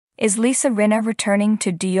Is Lisa Rinna returning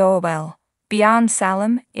to DOL? Beyond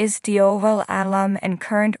Salem, is DOL alum and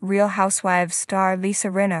current Real Housewives star Lisa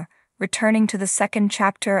Rinna returning to the second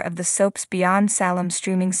chapter of the soap's Beyond Salem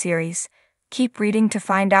streaming series? Keep reading to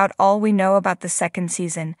find out all we know about the second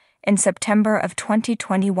season. In September of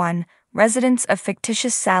 2021, residents of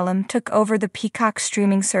fictitious Salem took over the Peacock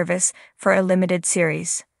streaming service for a limited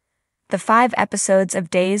series. The 5 episodes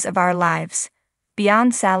of Days of Our Lives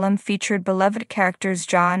Beyond Salem featured beloved characters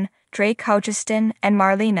John, Drake Hougeston, and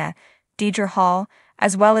Marlena, Deidre Hall,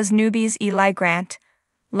 as well as newbies Eli Grant,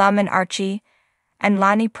 Laman Archie, and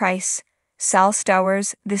Lonnie Price. Sal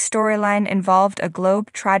Stowers. The storyline involved a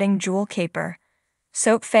globe-trotting jewel caper.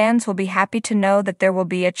 Soap fans will be happy to know that there will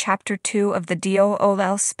be a Chapter 2 of the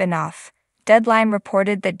DOL spin-off. Deadline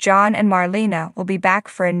reported that John and Marlena will be back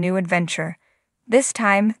for a new adventure. This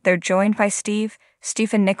time, they're joined by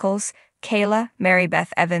Stephen Nichols, Kayla, Mary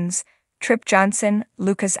Beth Evans, Trip Johnson,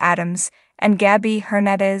 Lucas Adams, and Gabby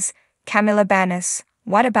Hernandez, Camila Banis.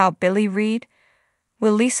 What about Billy Reed?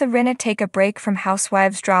 Will Lisa Rinna take a break from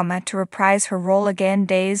Housewives drama to reprise her role again?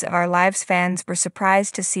 Days of Our Lives fans were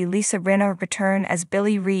surprised to see Lisa Rinna return as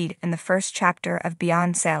Billy Reed in the first chapter of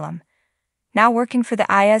Beyond Salem. Now working for the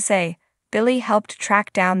ISA, Billy helped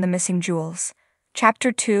track down the missing jewels.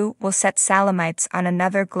 Chapter 2 will set Salemites on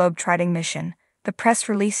another globetrotting mission. The press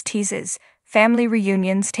release teases, family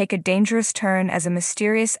reunions take a dangerous turn as a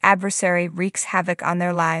mysterious adversary wreaks havoc on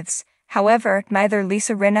their lives. However, neither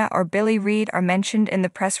Lisa Rinna or Billy Reed are mentioned in the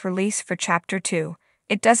press release for Chapter 2.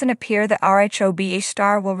 It doesn't appear that RHOBH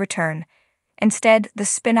star will return. Instead, the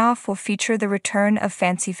spin-off will feature the return of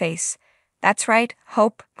Fancy Face. That's right,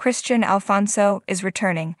 Hope, Christian Alfonso, is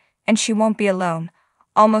returning, and she won't be alone.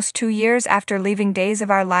 Almost 2 years after leaving Days of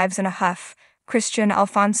Our Lives in a huff, Christian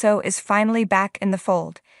Alfonso is finally back in the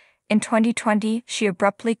fold. In 2020, she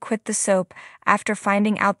abruptly quit the soap after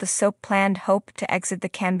finding out the soap planned Hope to exit the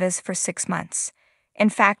canvas for 6 months. In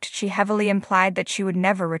fact, she heavily implied that she would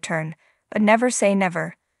never return, but never say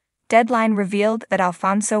never. Deadline revealed that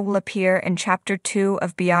Alfonso will appear in Chapter 2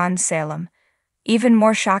 of Beyond Salem. Even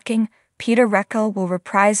more shocking, Peter Reckel will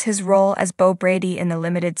reprise his role as Bo Brady in the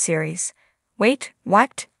limited series. Wait,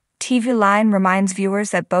 what? TV Line reminds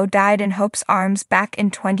viewers that Bo died in Hope's arms back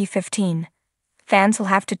in 2015. Fans will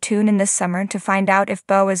have to tune in this summer to find out if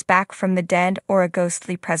Bo is back from the dead or a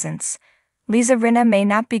ghostly presence. Lisa Rinna may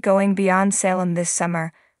not be going Beyond Salem this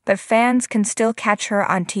summer, but fans can still catch her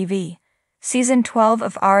on TV. Season 12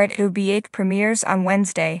 of RHOBH premieres on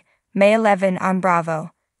Wednesday, May 11 on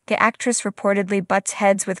Bravo. The actress reportedly butts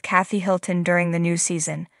heads with Kathy Hilton during the new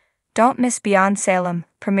season. Don't miss Beyond Salem,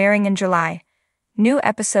 premiering in July. New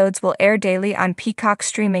episodes will air daily on Peacock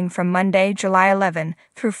streaming from Monday, July 11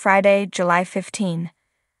 through Friday, July 15.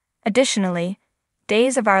 Additionally,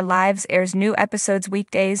 Days of Our Lives airs new episodes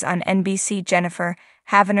weekdays on NBC. Jennifer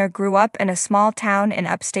Havener grew up in a small town in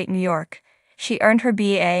upstate New York. She earned her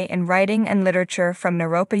BA in Writing and Literature from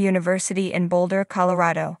Naropa University in Boulder,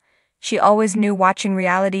 Colorado. She always knew watching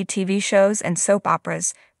reality TV shows and soap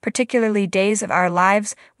operas, particularly Days of Our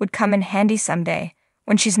Lives, would come in handy someday.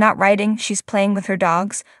 When she's not writing, she's playing with her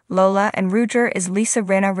dogs, Lola and Ruger. Is Lisa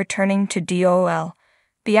Rinna returning to DOL?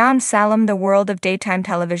 Beyond Salem, the world of daytime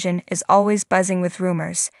television is always buzzing with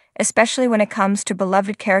rumors, especially when it comes to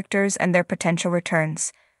beloved characters and their potential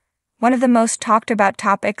returns. One of the most talked about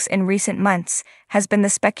topics in recent months has been the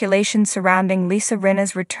speculation surrounding Lisa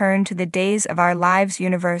Rinna's return to the Days of Our Lives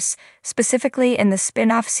universe, specifically in the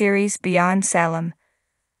spin-off series Beyond Salem.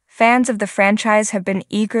 Fans of the franchise have been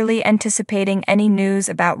eagerly anticipating any news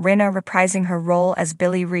about Rinna reprising her role as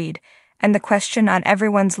Billy Reed, and the question on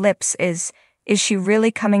everyone's lips is she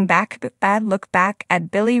really coming back? Bad look back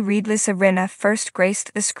at Billy Reed. Lisa Rinna first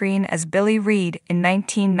graced the screen as Billy Reed in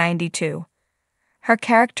 1992. Her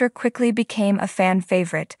character quickly became a fan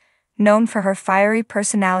favorite, known for her fiery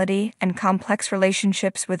personality and complex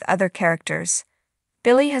relationships with other characters.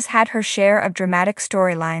 Billy has had her share of dramatic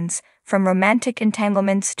storylines, from romantic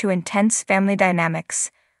entanglements to intense family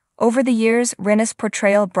dynamics. Over the years, Rinna's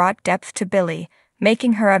portrayal brought depth to Billy,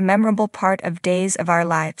 making her a memorable part of Days of Our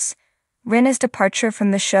Lives. Rinna's departure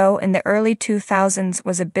from the show in the early 2000s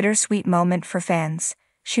was a bittersweet moment for fans.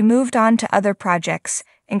 She moved on to other projects,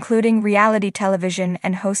 including reality television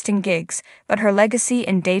and hosting gigs, but her legacy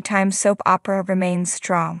in daytime soap opera remains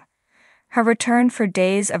strong. Her return for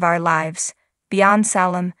Days of Our Lives, Beyond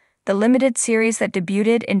Salem, the limited series that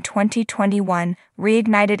debuted in 2021,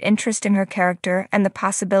 reignited interest in her character and the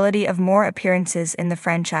possibility of more appearances in the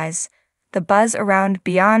franchise. The buzz around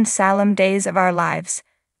Beyond Salem Days of Our Lives,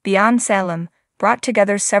 Beyond Salem, brought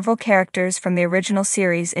together several characters from the original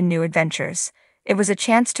series in new adventures. It was a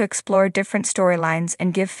chance to explore different storylines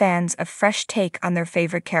and give fans a fresh take on their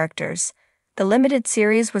favorite characters. The limited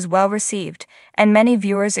series was well received, and many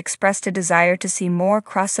viewers expressed a desire to see more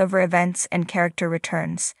crossover events and character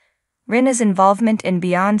returns. Rinna's involvement in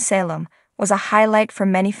Beyond Salem was a highlight for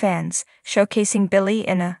many fans, showcasing Billy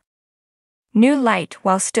in a new light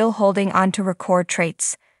while still holding on to her core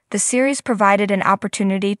traits. The series provided an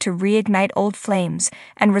opportunity to reignite old flames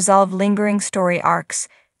and resolve lingering story arcs,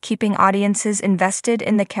 keeping audiences invested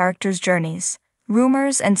in the characters' journeys.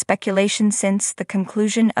 Rumors and speculation. Since the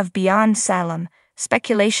conclusion of Beyond Salem,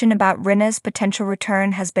 speculation about Rinna's potential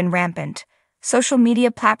return has been rampant. Social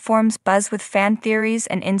media platforms buzz with fan theories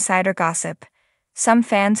and insider gossip. Some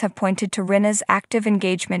fans have pointed to Rinna's active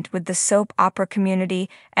engagement with the soap opera community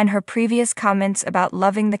and her previous comments about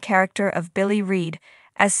loving the character of Billy Reed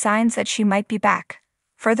as signs that she might be back.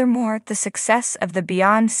 Furthermore, the success of the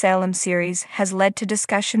Beyond Salem series has led to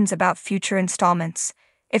discussions about future installments.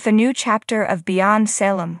 If a new chapter of Beyond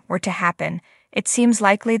Salem were to happen, it seems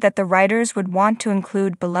likely that the writers would want to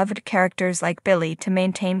include beloved characters like Billy to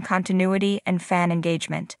maintain continuity and fan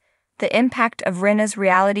engagement. The impact of Rinna's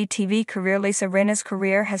reality TV career. Lisa Rinna's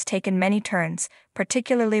career has taken many turns,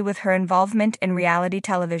 particularly with her involvement in reality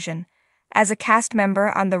television. As a cast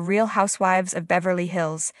member on The Real Housewives of Beverly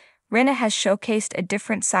Hills, Rinna has showcased a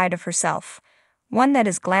different side of herself, one that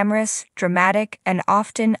is glamorous, dramatic, and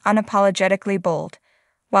often unapologetically bold.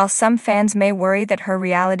 While some fans may worry that her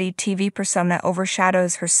reality TV persona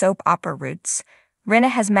overshadows her soap opera roots, Rinna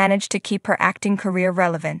has managed to keep her acting career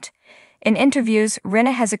relevant. In interviews,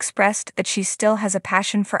 Rinna has expressed that she still has a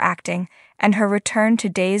passion for acting, and her return to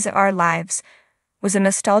Days of Our Lives was a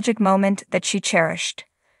nostalgic moment that she cherished.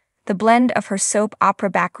 The blend of her soap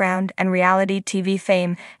opera background and reality TV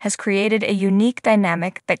fame has created a unique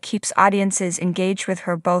dynamic that keeps audiences engaged with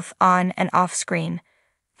her both on and off screen.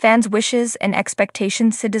 Fans' wishes and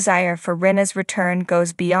expectations. The desire for Rinna's return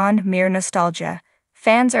goes beyond mere nostalgia.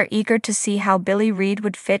 Fans are eager to see how Billy Reed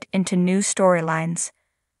would fit into new storylines.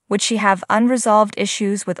 Would she have unresolved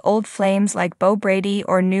issues with old flames like Bo Brady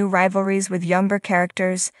or new rivalries with younger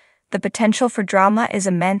characters? The potential for drama is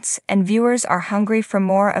immense, and viewers are hungry for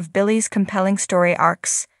more of Billy's compelling story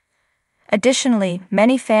arcs. Additionally,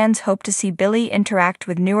 many fans hope to see Billy interact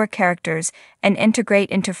with newer characters and integrate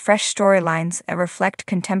into fresh storylines that reflect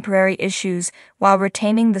contemporary issues while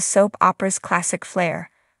retaining the soap opera's classic flair.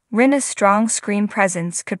 Rinna's strong screen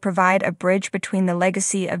presence could provide a bridge between the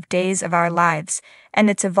legacy of Days of Our Lives and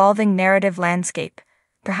its evolving narrative landscape.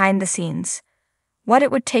 Behind the scenes. What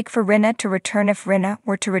it would take for Rinna to return. If Rinna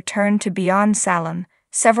were to return to Beyond Salem,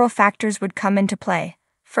 several factors would come into play.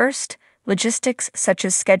 First, logistics such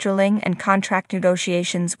as scheduling and contract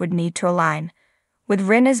negotiations would need to align. With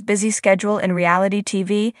Rinna's busy schedule in reality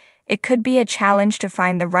TV, it could be a challenge to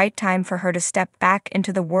find the right time for her to step back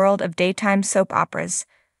into the world of daytime soap operas.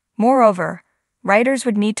 Moreover, writers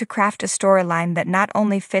would need to craft a storyline that not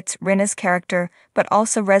only fits Rinna's character but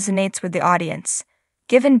also resonates with the audience.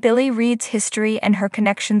 Given Billy Reed's history and her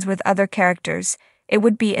connections with other characters, it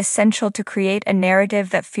would be essential to create a narrative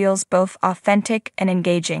that feels both authentic and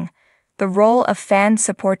engaging. The role of fan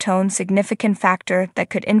support. A significant factor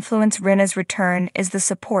that could influence Rinna's return is the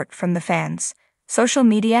support from the fans. Social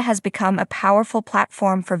media has become a powerful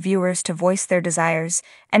platform for viewers to voice their desires,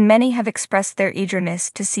 and many have expressed their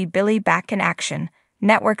eagerness to see Billy back in action.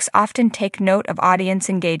 Networks often take note of audience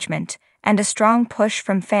engagement, and a strong push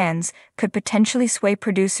from fans could potentially sway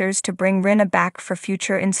producers to bring Rinna back for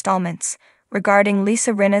future installments. Regarding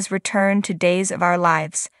Lisa Rinna's return to Days of Our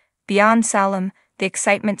Lives, Beyond Salem, the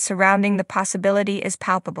excitement surrounding the possibility is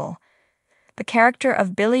palpable. The character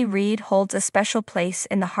of Billy Reed holds a special place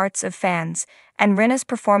in the hearts of fans, and Rinna's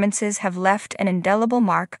performances have left an indelible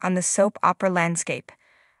mark on the soap opera landscape.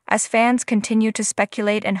 As fans continue to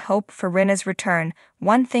speculate and hope for Rinna's return,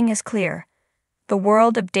 one thing is clear. The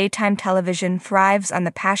world of daytime television thrives on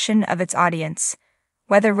the passion of its audience.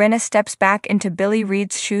 Whether Rinna steps back into Billy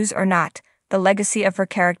Reed's shoes or not, the legacy of her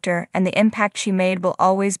character and the impact she made will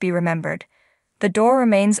always be remembered. The door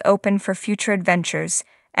remains open for future adventures,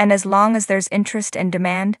 and as long as there's interest and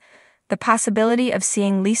demand, the possibility of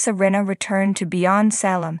seeing Lisa Rinna return to Beyond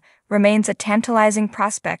Salem remains a tantalizing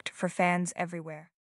prospect for fans everywhere.